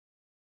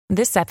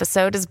This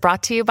episode is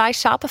brought to you by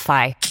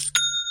Shopify.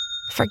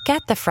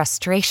 Forget the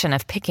frustration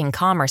of picking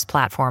commerce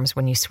platforms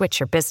when you switch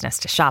your business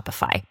to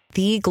Shopify,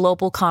 the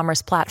global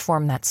commerce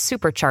platform that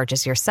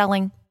supercharges your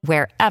selling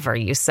wherever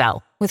you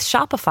sell. With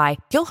Shopify,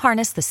 you'll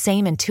harness the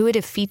same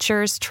intuitive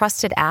features,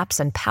 trusted apps,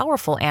 and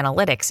powerful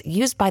analytics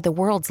used by the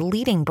world's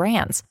leading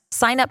brands.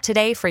 Sign up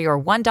today for your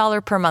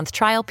 $1 per month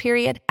trial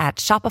period at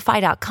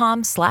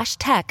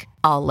shopify.com/tech,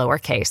 all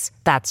lowercase.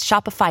 That's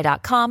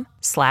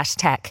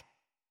shopify.com/tech.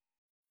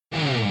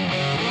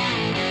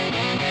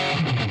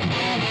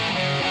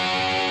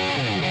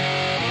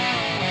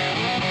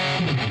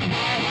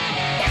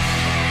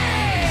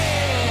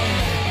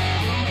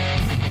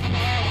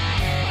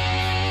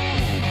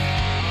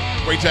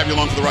 Great to have you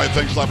along for the ride.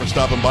 Thanks a lot for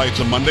stopping by.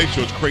 It's a Monday,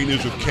 so it's Cray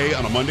News with Kay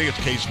on a Monday. It's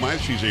Kay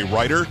Smythe. She's a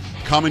writer,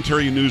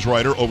 commentary and news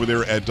writer over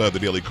there at the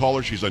Daily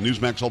Caller. She's on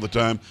Newsmax all the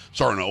time.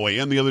 Saw her on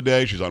OAN the other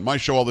day. She's on my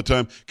show all the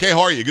time. Kay,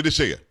 how are you? Good to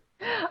see you.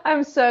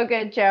 I'm so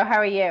good, Joe. How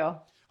are you?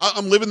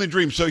 I'm living the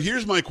dream. So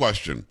here's my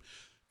question.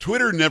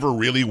 Twitter never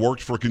really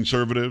worked for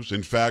conservatives.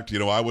 In fact,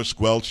 I was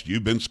squelched.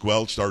 You've been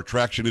squelched. Our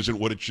traction isn't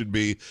what it should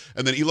be.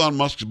 And then Elon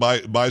Musk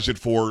buys it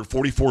for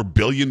 $44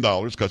 billion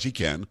because he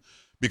can.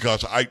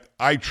 Because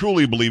I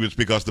truly believe it's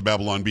because the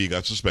Babylon Bee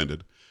got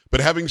suspended.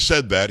 But having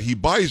said that, he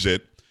buys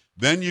it.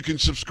 Then you can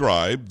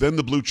subscribe. Then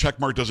the blue check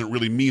mark doesn't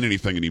really mean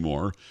anything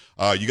anymore.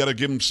 You got to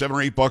give him $7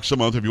 or $8 a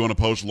month if you want to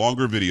post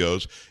longer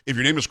videos. If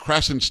your name is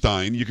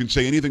Krasenstein, you can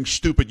say anything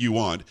stupid you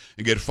want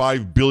and get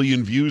 5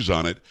 billion views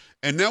on it.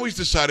 And now he's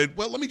decided,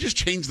 well, let me just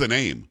change the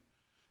name.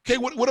 Okay,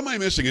 what am I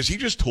missing? Is he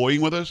just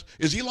toying with us?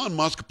 Is Elon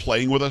Musk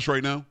playing with us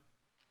right now?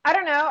 I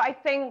don't know.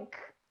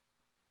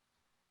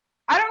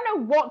 I don't know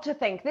what to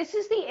think. This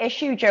is the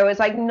issue, Joe, is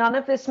like none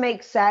of this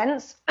makes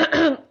sense.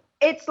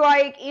 It's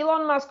like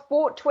Elon Musk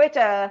bought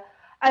Twitter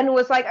and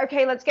was like,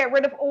 okay, let's get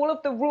rid of all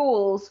of the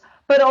rules,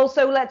 but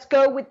also let's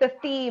go with the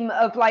theme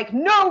of like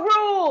no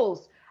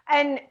rules.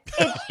 And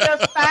it's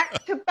just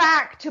back to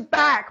back to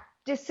back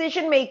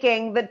decision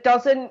making that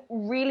doesn't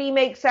really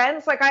make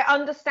sense. Like I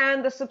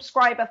understand the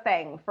subscriber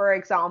thing, for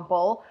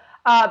example,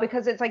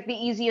 because it's like the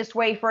easiest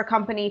way for a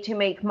company to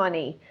make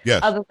money, yes,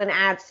 other than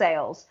ad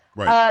sales.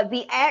 Right.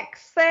 The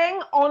X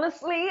thing,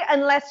 honestly,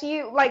 unless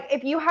you, like,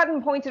 if you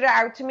hadn't pointed it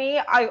out to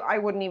me, I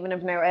wouldn't even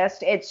have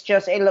noticed. It's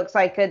just, it looks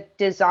like a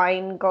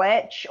design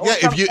glitch or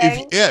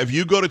something. If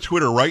you go to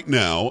Twitter right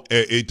now,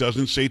 it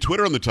doesn't say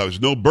Twitter on the top.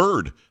 There's no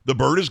bird. The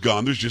bird is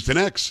gone. There's just an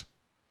X.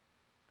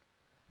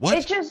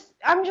 What?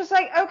 I'm just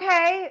like,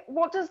 okay,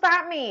 what does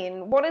that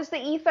mean? What is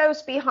the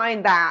ethos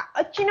behind that?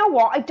 Do you know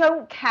what? I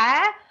don't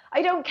care.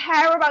 I don't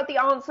care about the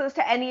answers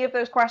to any of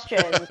those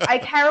questions. I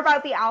care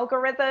about the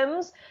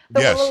algorithms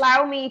that will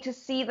allow me to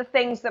see the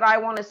things that I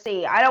want to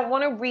see. I don't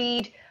want to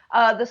read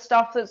the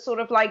stuff that's sort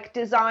of like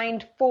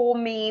designed for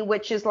me,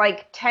 which is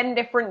like 10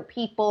 different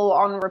people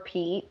on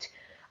repeat.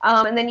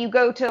 And then you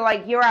go to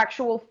like your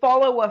actual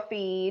follower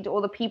feed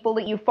or the people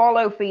that you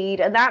follow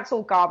feed, and that's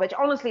all garbage.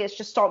 Honestly, it's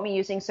just stopped me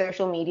using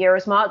social media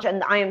as much,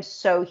 and I am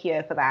so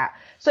here for that.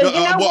 So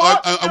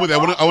what?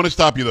 I want to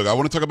stop you, though. I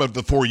want to talk about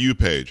the For You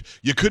page.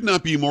 You could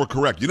not be more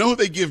correct. You know who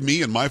they give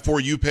me in my For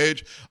You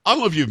page? I don't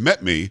know if you've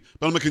met me,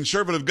 but I'm a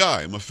conservative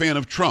guy. I'm a fan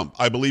of Trump.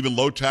 I believe in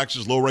low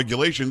taxes, low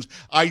regulations.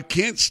 I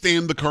can't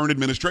stand the current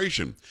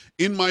administration.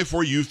 In my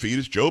For You feed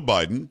is Joe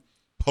Biden,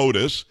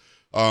 POTUS,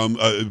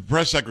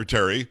 press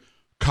secretary,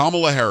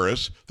 Kamala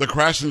Harris, the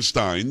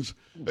Krasensteins.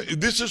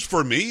 This is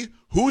for me.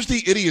 Who's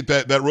the idiot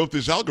that wrote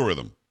this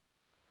algorithm?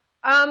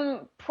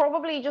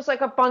 Probably just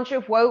like a bunch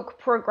of woke,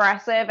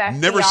 progressive FBI.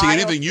 Never see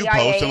anything you CIA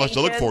post unless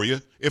I look for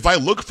you. If I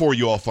look for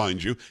you, I'll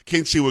find you.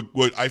 Can't see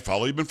what I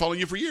follow. You've been following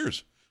you for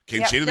years.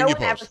 Can't see anything you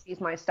post. No one ever sees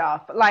my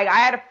stuff. Like, I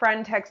had a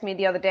friend text me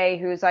the other day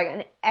who's like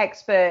an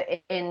expert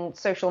in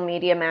social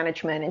media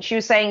management, and she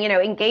was saying,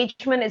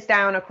 engagement is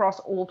down across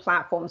all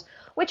platforms,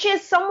 which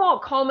is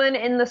somewhat common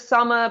in the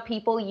summer.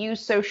 People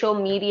use social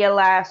media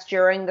less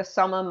during the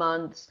summer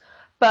months.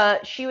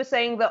 But she was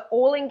saying that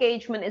all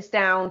engagement is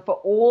down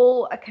for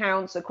all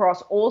accounts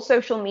across all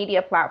social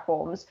media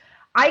platforms.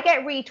 I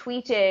get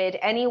retweeted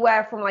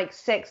anywhere from like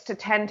 6 to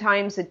 10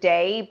 times a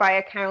day by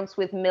accounts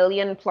with 1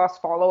 million plus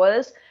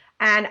followers.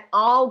 And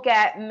I'll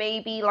get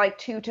maybe like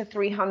 200 to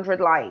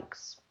 300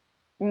 likes.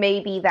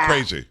 Maybe that.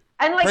 Crazy.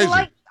 And like Crazy.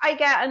 Likes I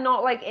get are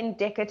not like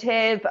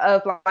indicative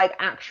of like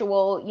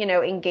actual,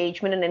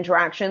 engagement and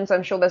interactions.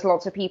 I'm sure there's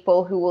lots of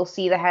people who will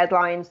see the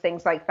headlines,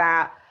 things like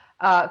that,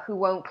 who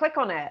won't click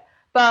on it.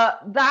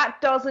 But that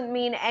doesn't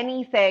mean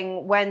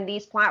anything when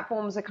these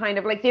platforms are kind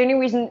of like, the only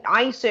reason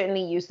I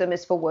certainly use them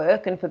is for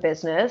work and for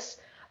business.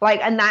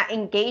 Like, and that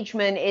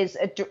engagement is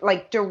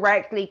like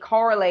directly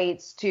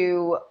correlates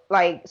to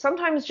like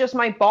sometimes just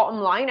my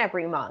bottom line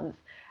every month.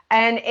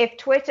 And if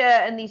Twitter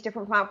and these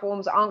different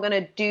platforms aren't going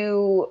to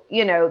do,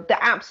 the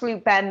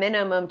absolute bare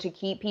minimum to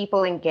keep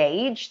people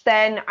engaged,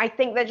 then I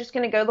think they're just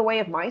going to go the way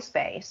of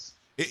MySpace.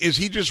 Is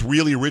he just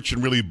really rich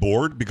and really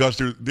bored?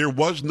 Because there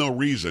was no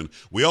reason.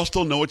 We all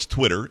still know it's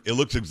Twitter. It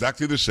looks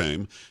exactly the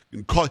same.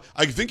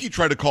 I think he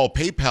tried to call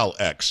PayPal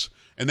X,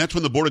 and that's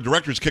when the board of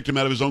directors kicked him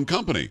out of his own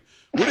company.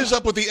 What is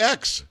up with the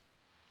X?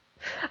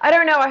 I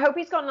don't know. I hope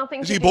he's got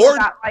nothing Is to he do bored? with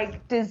that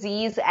like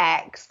disease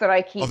X that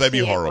I keep That'd be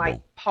seeing horrible.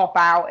 like pop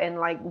out in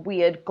like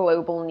weird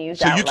global news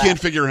So you outlets. can't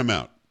figure him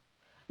out.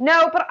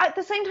 No, but at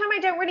the same time, I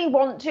don't really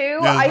want to.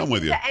 Yeah, I I'm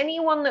with think you. that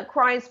anyone that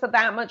cries for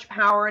that much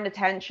power and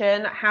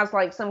attention has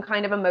like some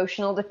kind of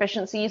emotional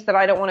deficiencies that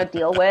I don't want to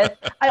deal with.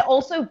 I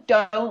also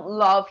don't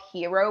love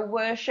hero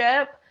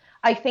worship.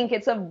 I think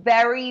it's a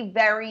very,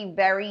 very,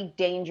 very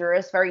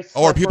dangerous, very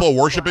Oh, are people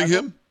slippery worshiping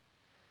slope. him?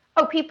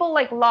 Oh, people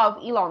like love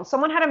Elon.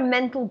 Someone had a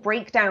mental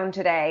breakdown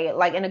today,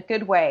 like in a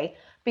good way,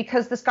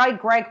 because this guy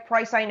Greg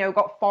Price I know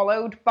got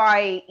followed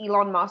by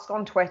Elon Musk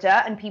on Twitter,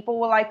 and people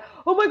were like,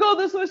 "Oh my God,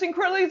 this was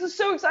incredible! This is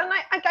so exciting!"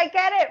 I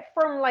get it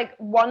from like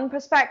one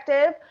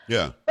perspective,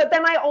 Yeah. but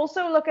then I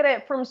also look at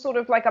it from sort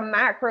of like a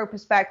macro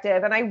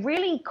perspective, and I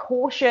really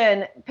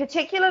caution,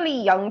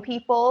 particularly young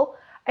people,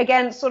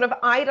 against sort of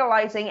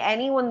idolizing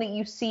anyone that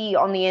you see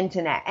on the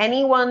internet,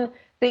 anyone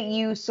that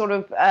you sort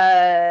of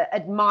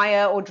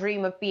admire or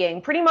dream of being.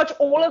 Pretty much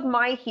all of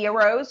my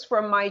heroes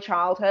from my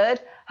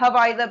childhood have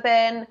either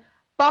been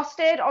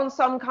busted on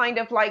some kind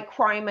of like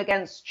crime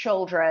against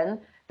children.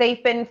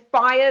 They've been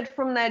fired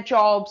from their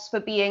jobs for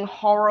being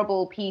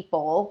horrible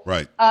people.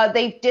 Right.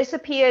 They've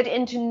disappeared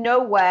into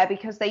nowhere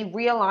because they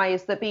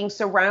realized that being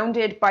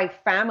surrounded by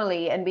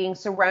family and being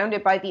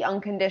surrounded by the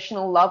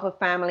unconditional love of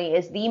family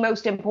is the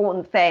most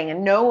important thing.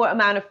 And no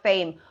amount of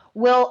fame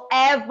will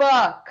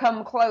ever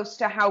come close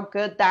to how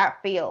good that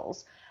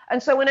feels.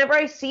 And so whenever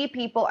I see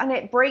people, and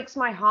it breaks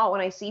my heart when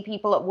I see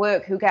people at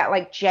work who get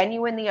like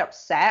genuinely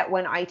upset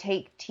when I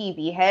take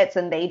TV hits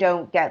and they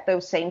don't get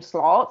those same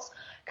slots,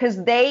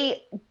 because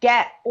they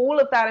get all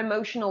of that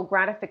emotional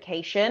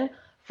gratification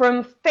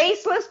from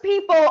faceless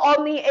people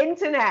on the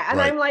internet. And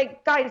Right. I'm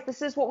like, guys,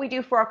 this is what we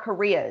do for our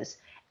careers.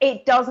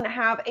 It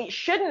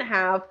shouldn't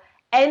have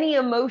any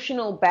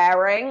emotional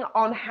bearing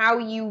on how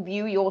you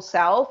view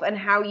yourself and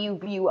how you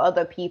view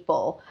other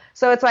people.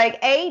 So it's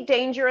like, A,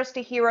 dangerous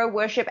to hero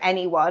worship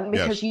anyone,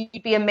 because Yes.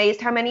 you'd be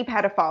amazed how many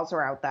pedophiles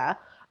are out there,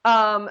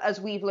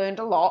 as we've learned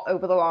a lot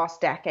over the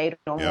last decade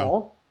or Yeah.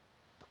 more.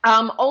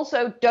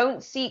 Also,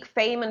 don't seek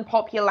fame and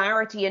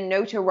popularity and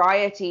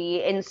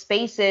notoriety in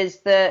spaces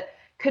that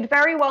could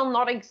very well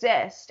not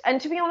exist. And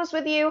to be honest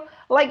with you,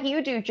 like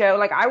you do, Joe,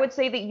 like I would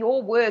say that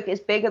your work is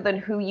bigger than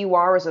who you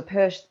are as a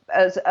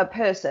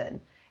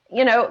person.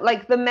 You know,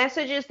 like the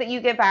messages that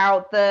you give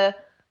out, the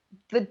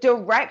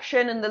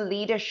direction and the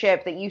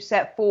leadership that you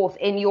set forth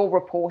in your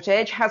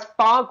reportage has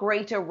far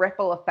greater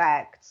ripple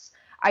effects,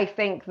 I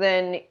think,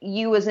 than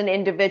you as an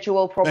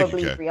individual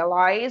probably Kay.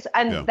 realize.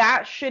 And Yeah.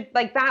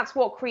 that's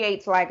what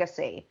creates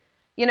legacy.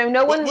 You know,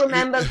 no one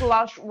remembers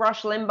Rush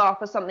Limbaugh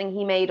for something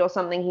he made or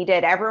something he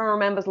did. Everyone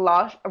remembers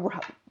Rush,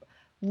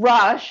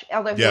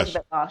 although he was a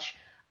bit lush.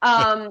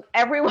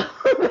 Everyone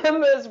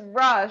remembers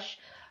Rush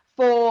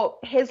for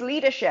his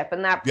leadership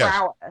and that Yes.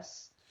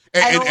 prowess.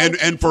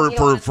 And for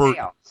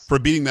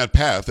beating that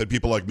path that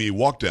people like me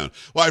walk down.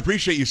 Well, I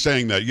appreciate you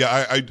saying that.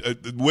 Yeah,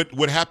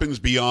 what happens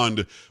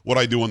beyond what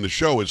I do on the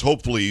show is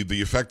hopefully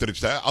the effect that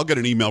it's. I'll get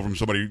an email from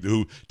somebody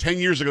who 10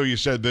 years ago you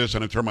said this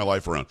and it turned my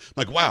life around.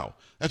 I'm like, wow,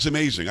 that's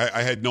amazing.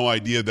 I had no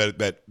idea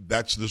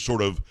that's the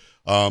sort of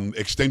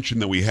extension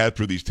that we had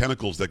through these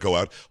tentacles that go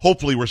out.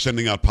 Hopefully we're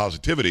sending out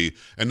positivity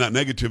and not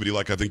negativity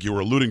like I think you were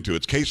alluding to.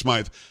 It's Kay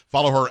Smythe.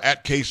 Follow her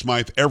at Kay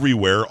Smythe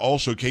everywhere.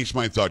 Also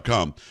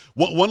KSmythe.com.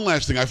 One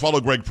last thing. I follow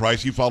Greg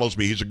Price. He follows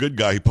me. He's a good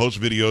guy. He posts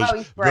videos. Oh,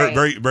 he's great.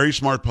 Very, very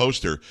smart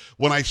poster.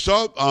 When I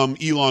saw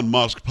Elon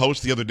Musk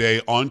post the other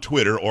day on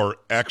Twitter or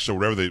X or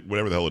whatever the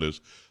hell it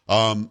is,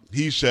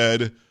 he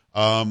said,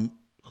 who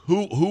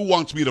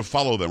wants me to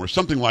follow them or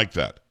something like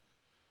that.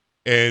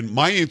 And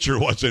my answer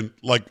wasn't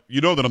like,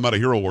 you know that I'm not a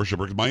hero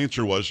worshiper. My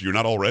answer was, you're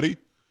not already?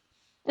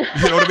 You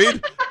know what I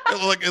mean?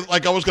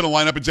 like I was going to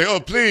line up and say, oh,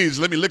 please,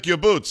 let me lick your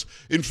boots.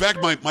 In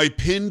fact, my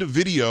pinned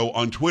video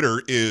on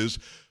Twitter is,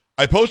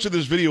 I posted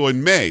this video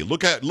in May.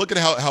 Look at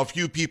how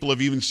few people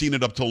have even seen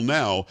it up till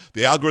now.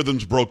 The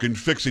algorithm's broken.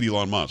 Fix it,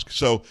 Elon Musk.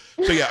 So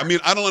yeah, I mean,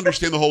 I don't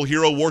understand the whole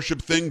hero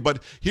worship thing,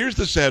 but here's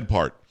the sad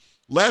part.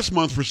 Last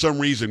month, for some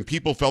reason,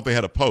 people felt they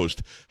had to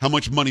post how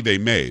much money they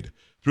made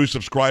through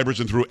subscribers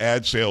and through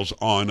ad sales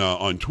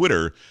on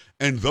Twitter,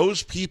 and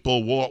those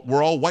people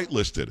were all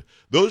whitelisted.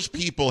 Those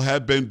people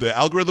have been, the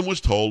algorithm was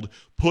told,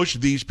 push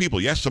these people.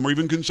 Yes, some are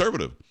even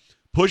conservative.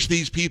 Push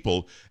these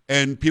people,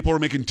 and people are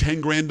making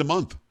 $10,000 a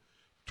month,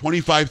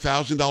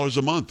 $25,000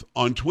 a month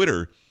on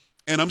Twitter,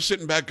 and I'm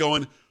sitting back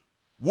going,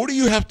 what do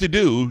you have to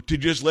do to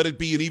just let it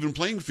be an even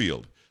playing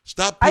field?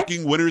 Stop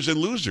picking winners and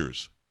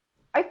losers.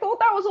 I thought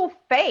that was all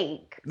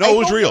fake. No, it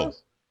was real.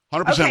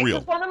 100%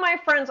 real. One of my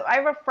friends, I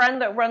have a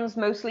friend that runs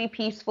mostly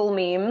peaceful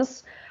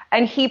memes,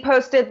 and he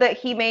posted that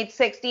he made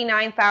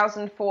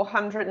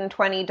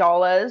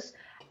 $69,420,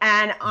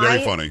 and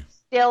Very funny.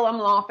 Still am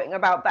laughing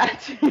about that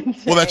today.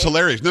 Well, that's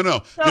hilarious. No,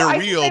 So they're I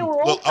real. think they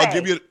were all I'll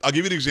give fake.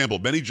 you an example.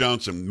 Benny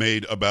Johnson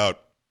made about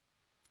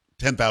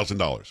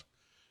 $10,000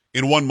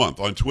 in 1 month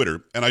on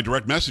Twitter, and I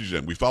direct messaged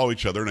him. We follow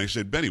each other, and I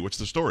said, Benny, what's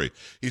the story?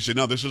 He said,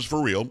 no, this is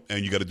for real,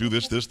 and you got to do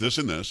this,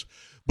 and this.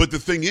 But the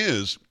thing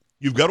is,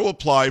 You've got to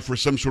apply for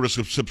some sort of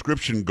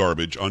subscription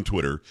garbage on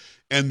Twitter,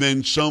 and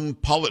then some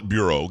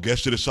Politburo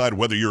gets to decide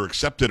whether you're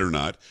accepted or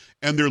not.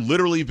 And they're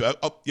literally,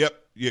 yep,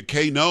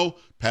 K no,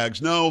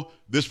 Pags no,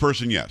 this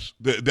person yes.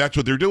 That's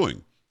what they're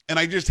doing. And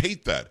I just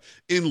hate that.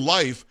 In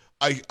life,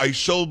 I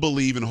so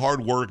believe in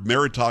hard work,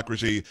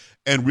 meritocracy,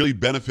 and really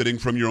benefiting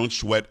from your own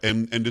sweat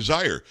and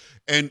desire.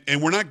 And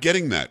we're not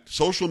getting that.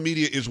 Social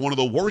media is one of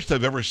the worst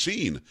I've ever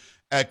seen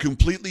at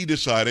completely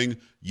deciding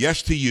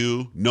yes to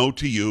you, no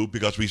to you,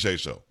 because we say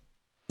so.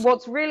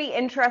 What's really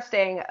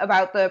interesting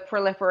about the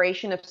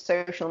proliferation of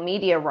social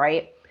media,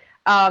 right?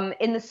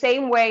 In the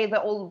same way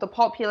that all the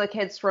popular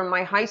kids from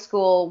my high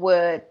school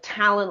were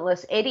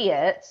talentless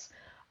idiots,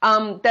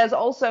 there's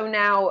also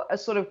now a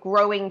sort of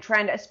growing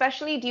trend,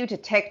 especially due to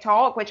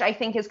TikTok, which I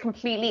think is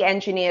completely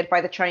engineered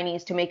by the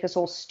Chinese to make us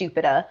all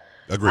stupider.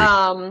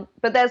 Agreed.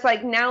 But there's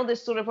like now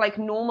this sort of like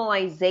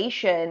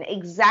normalization,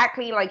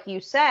 exactly like you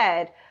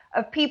said,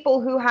 of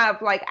people who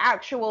have like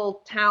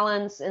actual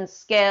talents and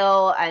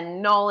skill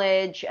and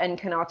knowledge and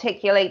can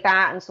articulate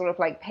that and sort of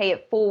like pay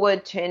it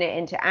forward, turn it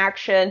into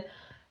action.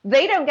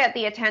 They don't get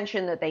the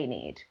attention that they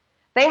need.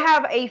 They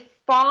have a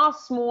far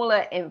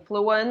smaller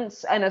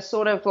influence and a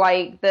sort of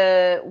like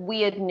the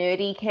weird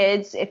nerdy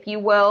kids, if you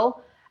will.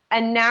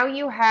 And now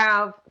you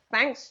have,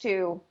 thanks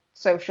to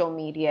social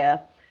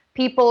media,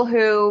 people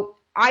who,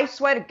 I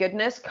swear to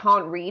goodness,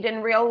 can't read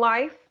in real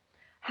life,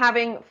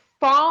 having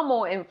far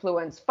more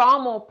influence, far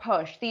more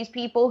push. These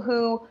people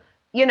who,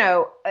 you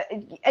know,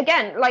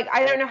 again, like,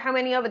 I don't know how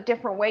many other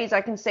different ways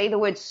I can say the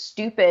word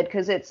stupid,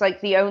 because it's like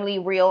the only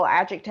real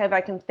adjective I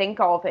can think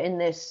of in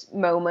this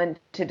moment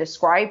to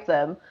describe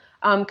them,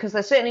 because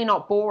they're certainly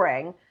not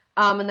boring.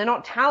 And they're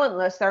not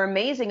talentless. They're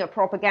amazing at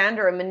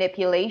propaganda and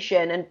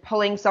manipulation and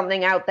pulling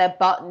something out their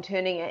butt and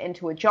turning it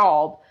into a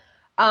job.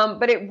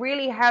 But it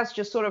really has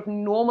just sort of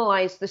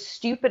normalized the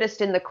stupidest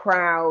in the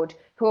crowd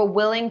who are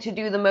willing to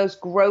do the most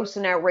gross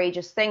and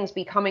outrageous things,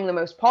 becoming the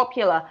most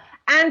popular.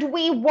 And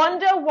we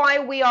wonder why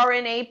we are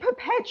in a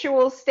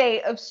perpetual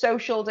state of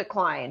social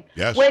decline.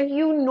 Yes. When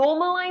you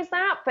normalize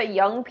that for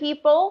young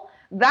people,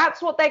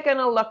 that's what they're going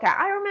to look at.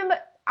 I remember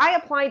I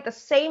applied the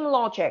same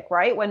logic,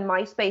 right, when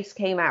MySpace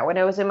came out, when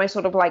I was in my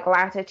sort of like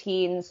latter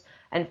teens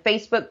and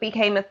Facebook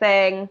became a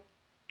thing,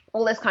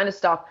 all this kind of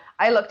stuff.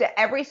 I looked at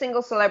every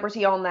single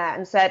celebrity on there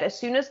and said, as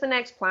soon as the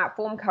next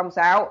platform comes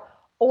out,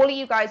 all of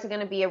you guys are going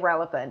to be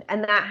irrelevant.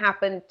 And that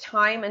happened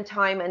time and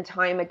time and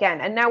time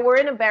again. And now we're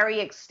in a very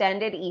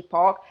extended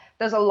epoch.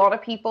 There's a lot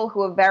of people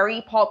who are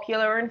very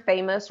popular and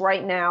famous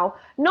right now,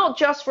 not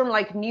just from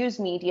like news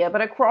media,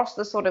 but across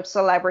the sort of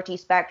celebrity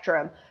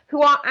spectrum,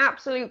 who are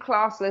absolute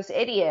classless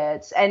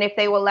idiots. And if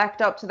they were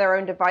left up to their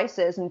own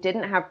devices and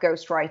didn't have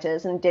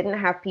ghostwriters and didn't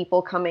have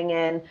people coming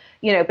in,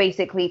 you know,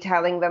 basically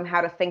telling them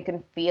how to think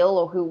and feel,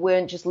 or who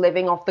weren't just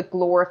living off the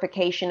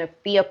glorification of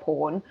fear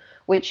porn,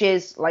 which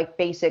is like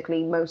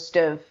basically most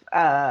of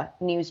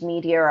news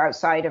media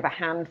outside of a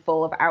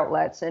handful of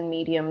outlets and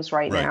mediums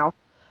right now.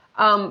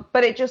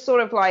 But it just sort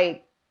of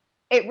like,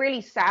 it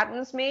really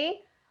saddens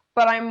me.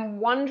 But I'm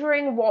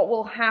wondering what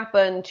will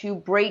happen to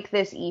break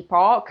this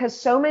epoch, because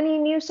so many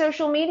new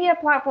social media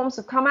platforms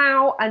have come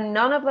out and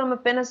none of them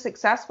have been as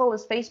successful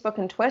as Facebook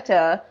and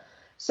Twitter.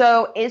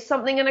 So is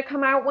something going to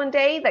come out one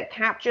day that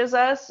captures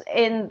us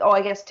in, oh,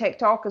 I guess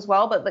TikTok as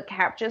well, but that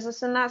captures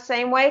us in that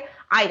same way?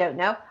 I don't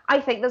know. I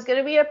think there's going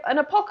to be an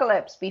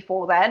apocalypse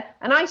before then,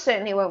 and I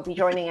certainly won't be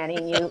joining any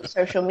new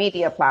social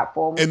media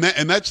platform. And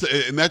that's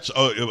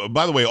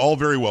by the way, all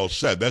very well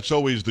said. That's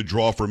always the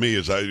draw for me,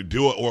 is I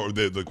do, or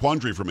the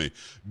quandary for me.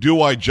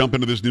 Do I jump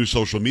into this new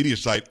social media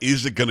site?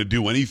 Is it going to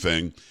do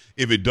anything?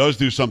 If it does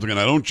do something and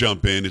I don't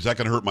jump in, is that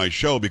going to hurt my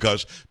show?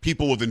 Because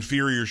people with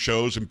inferior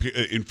shows and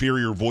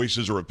inferior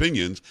voices or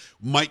opinions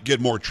might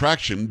get more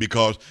traction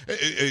because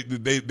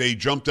they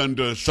jumped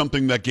onto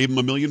something that gave them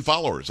 1 million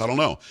followers. I don't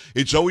know.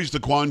 It's always the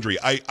quandary.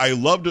 I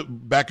loved it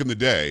back in the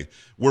day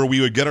where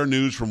we would get our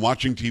news from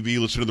watching TV,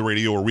 listening to the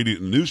radio, or reading it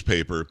in the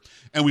newspaper.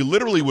 And we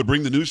literally would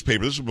bring the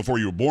newspaper. This was before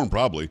you were born,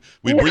 probably.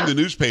 We'd bring the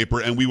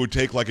newspaper and we would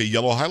take like a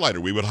yellow highlighter.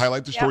 We would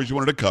highlight the stories you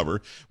wanted to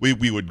cover. We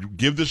would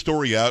give the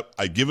story out.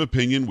 I'd give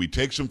opinion. We'd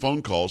take some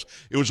phone calls.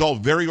 It was all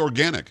very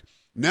organic.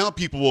 Now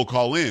people will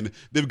call in.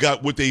 They've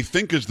got what they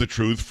think is the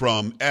truth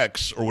from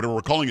X or whatever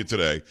we're calling it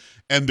today,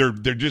 and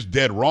they're just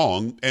dead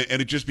wrong. And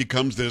it just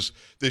becomes this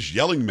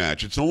yelling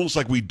match. It's almost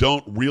like we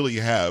don't really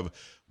have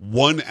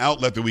one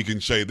outlet that we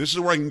can say, this is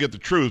where I can get the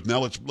truth. Now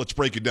let's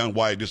break it down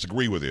why I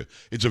disagree with you.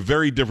 It's a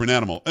very different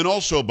animal. And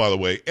also, by the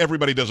way,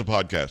 everybody does a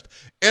podcast.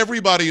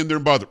 Everybody and their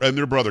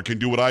brother can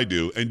do what I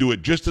do and do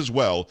it just as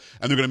well.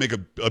 And they're going to make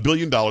 $1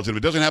 billion. And if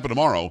it doesn't happen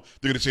tomorrow,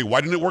 they're going to say,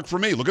 why didn't it work for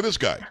me? Look at this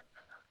guy.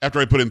 After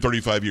I put in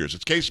 35 years.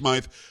 It's Kay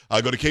Smythe.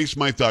 Go to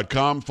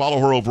KSmythe.com. Follow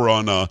her over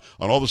on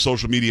all the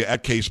social media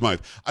at Kay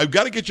Smythe. I've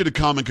got to get you to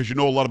comment because you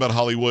know a lot about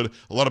Hollywood,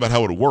 a lot about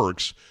how it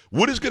works.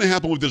 What is going to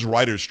happen with this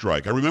writer's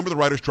strike? I remember the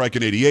writer's strike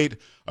in 88.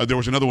 There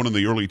was another one in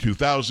the early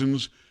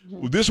 2000s.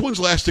 This one's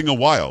lasting a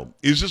while.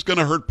 Is this going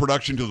to hurt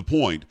production to the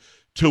point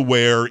to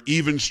where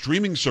even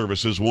streaming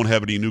services won't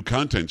have any new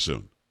content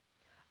soon?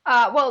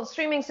 Well,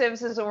 streaming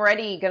services are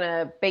already going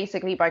to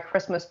basically by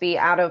Christmas be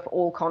out of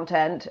all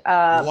content.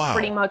 Wow.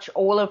 Pretty much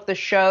all of the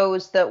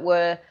shows that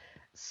were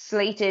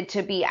slated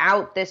to be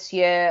out this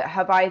year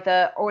have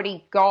either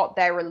already got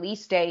their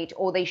release date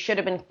or they should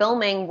have been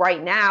filming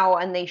right now,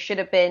 and they should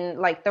have been,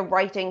 like, the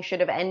writing should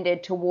have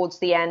ended towards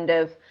the end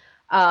of,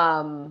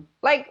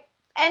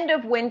 end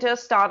of winter,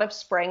 start of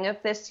spring of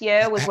this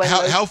year was when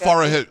how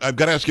far ahead, I've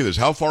got to ask you this,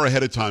 how far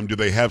ahead of time do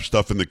they have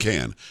stuff in the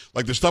can?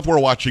 Like the stuff we're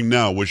watching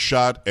now was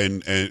shot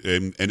and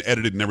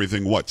edited and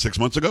everything, what, 6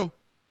 months ago?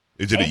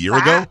 Is it a year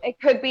ago? It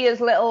could be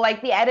as little,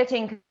 like the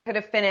editing could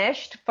have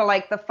finished for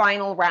like the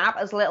final wrap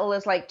as little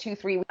as like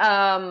 2-3 weeks.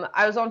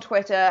 I was on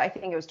Twitter, I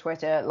think it was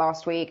Twitter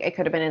last week. It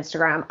could have been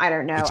Instagram. I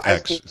don't know. It's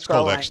X. It's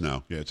called X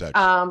now. Yeah, it's X.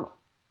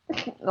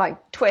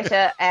 Like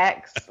Twitter,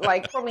 X,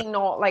 like probably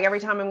not, like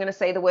every time I'm going to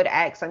say the word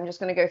X, I'm just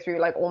going to go through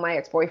like all my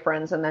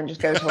ex-boyfriends and then just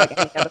go to like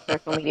any other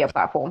social media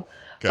platform.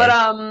 Okay.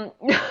 But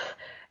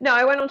no,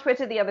 I went on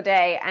Twitter the other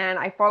day and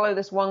I follow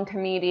this one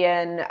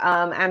comedian,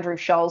 Andrew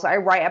Schulz. I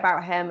write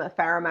about him a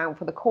fair amount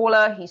for The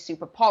Caller. He's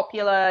super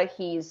popular.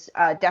 He's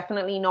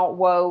definitely not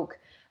woke,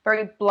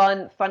 very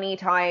blunt, funny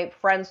type,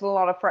 friends with a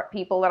lot of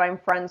people that I'm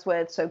friends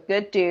with, so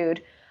good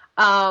dude.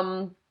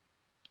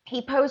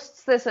 He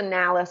posts this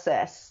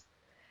analysis.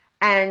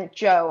 And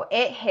Joe,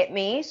 it hit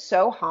me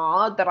so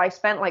hard that I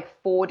spent like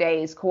 4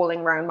 days calling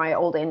around my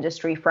old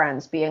industry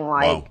friends being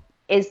like,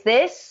 wow,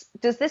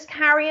 does this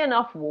carry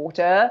enough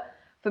water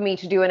for me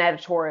to do an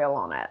editorial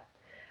on it?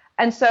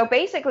 And so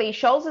basically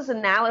Schulz's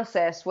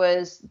analysis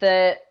was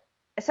that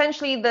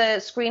essentially the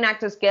Screen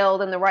Actors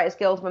Guild and the Writers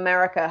Guild of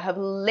America have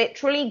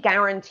literally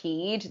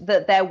guaranteed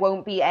that there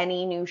won't be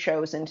any new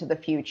shows into the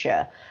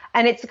future.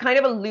 And it's kind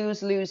of a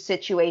lose-lose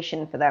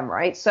situation for them,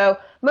 right? So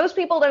most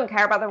people don't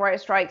care about the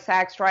writer's strike,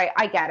 SAG strike.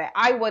 I get it.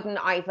 I wouldn't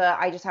either.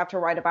 I just have to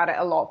write about it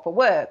a lot for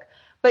work.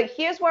 But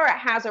here's where it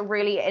has a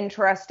really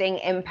interesting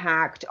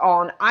impact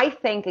on, I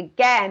think,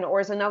 again, or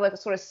is another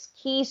sort of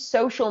key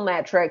social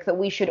metric that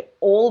we should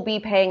all be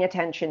paying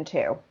attention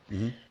to.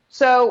 Mm-hmm.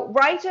 So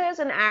writers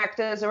and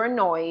actors are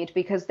annoyed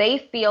because they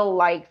feel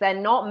like they're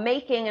not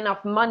making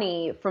enough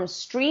money from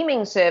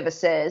streaming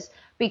services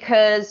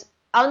because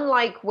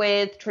unlike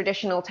with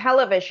traditional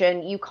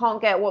television, you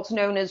can't get what's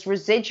known as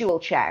residual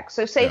checks.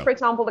 So say, for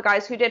example, the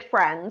guys who did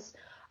Friends,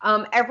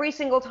 every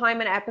single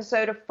time an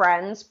episode of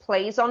Friends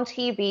plays on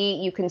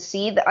TV, you can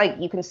see that,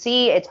 you can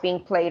see it's being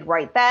played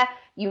right there.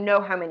 You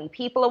know how many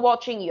people are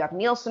watching. You have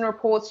Nielsen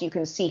reports. You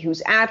can see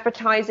who's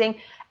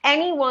advertising.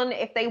 Anyone,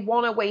 if they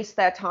want to waste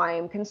their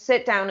time, can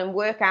sit down and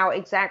work out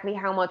exactly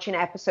how much an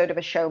episode of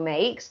a show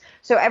makes.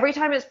 So every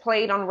time it's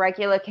played on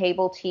regular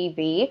cable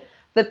TV,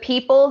 the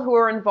people who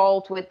are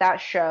involved with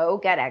that show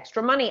get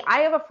extra money. I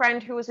have a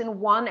friend who was in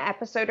one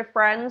episode of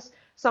Friends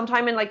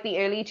sometime in like the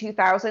early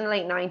 2000s,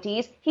 late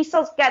 90s. He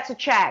still gets a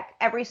check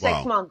every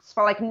 6 months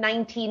for like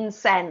 19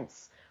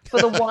 cents for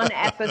the one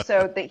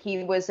episode that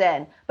he was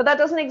in. But that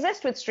doesn't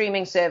exist with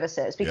streaming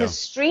services because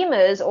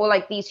streamers or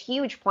like these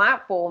huge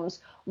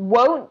platforms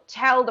won't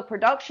tell the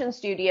production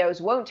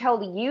studios, won't tell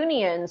the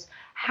unions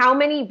how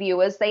many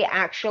viewers they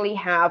actually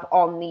have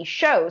on these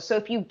shows. So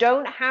if you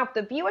don't have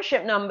the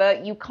viewership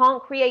number, you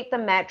can't create the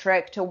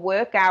metric to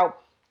work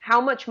out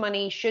how much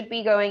money should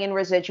be going in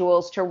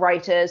residuals to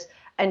writers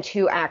and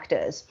to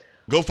actors.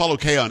 Go follow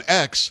Kay on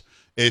X.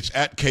 It's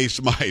at Kay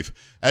Smythe.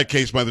 At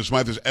Kay Smythe.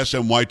 Smythe is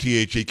Smythe.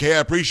 Kay, I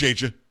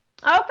appreciate you.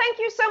 Oh, thank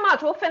you so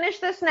much. We'll finish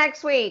this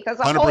next week. There's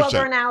a 100%. Whole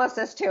other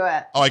analysis to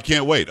it. Oh, I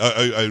can't wait.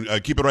 I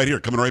keep it right here.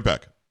 Coming right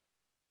back.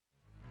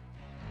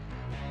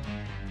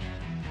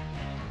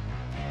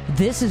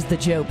 This is the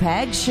Joe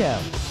Pags Show.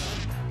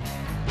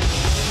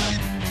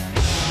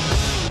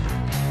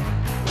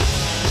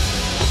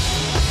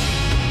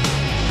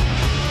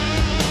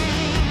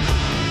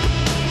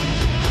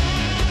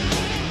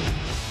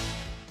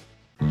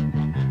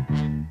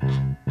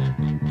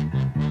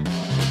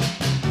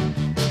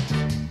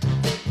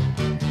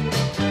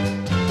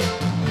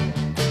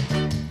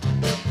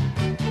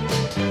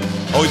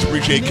 Always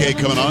appreciate Kay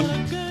coming on.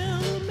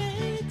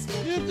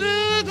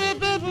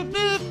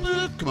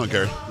 Come on,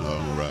 Karen.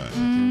 All right.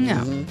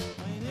 No.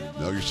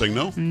 No, you're saying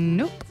no?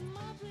 Nope.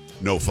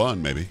 No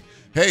fun, maybe.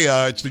 Hey,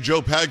 it's the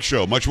Joe Pags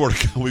Show. Much more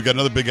to come. We've got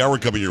another big hour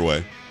coming your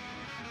way.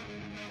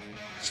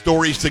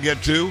 Stories to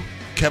get to.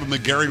 Kevin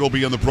McGarry will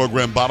be on the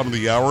program bottom of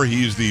the hour.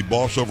 He's the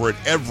boss over at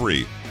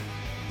every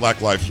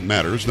Black Lives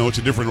Matters. No, it's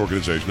a different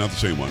organization, not the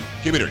same one.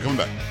 Keep it here. Coming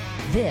back.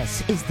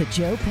 This is the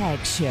Joe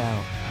Pags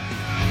Show.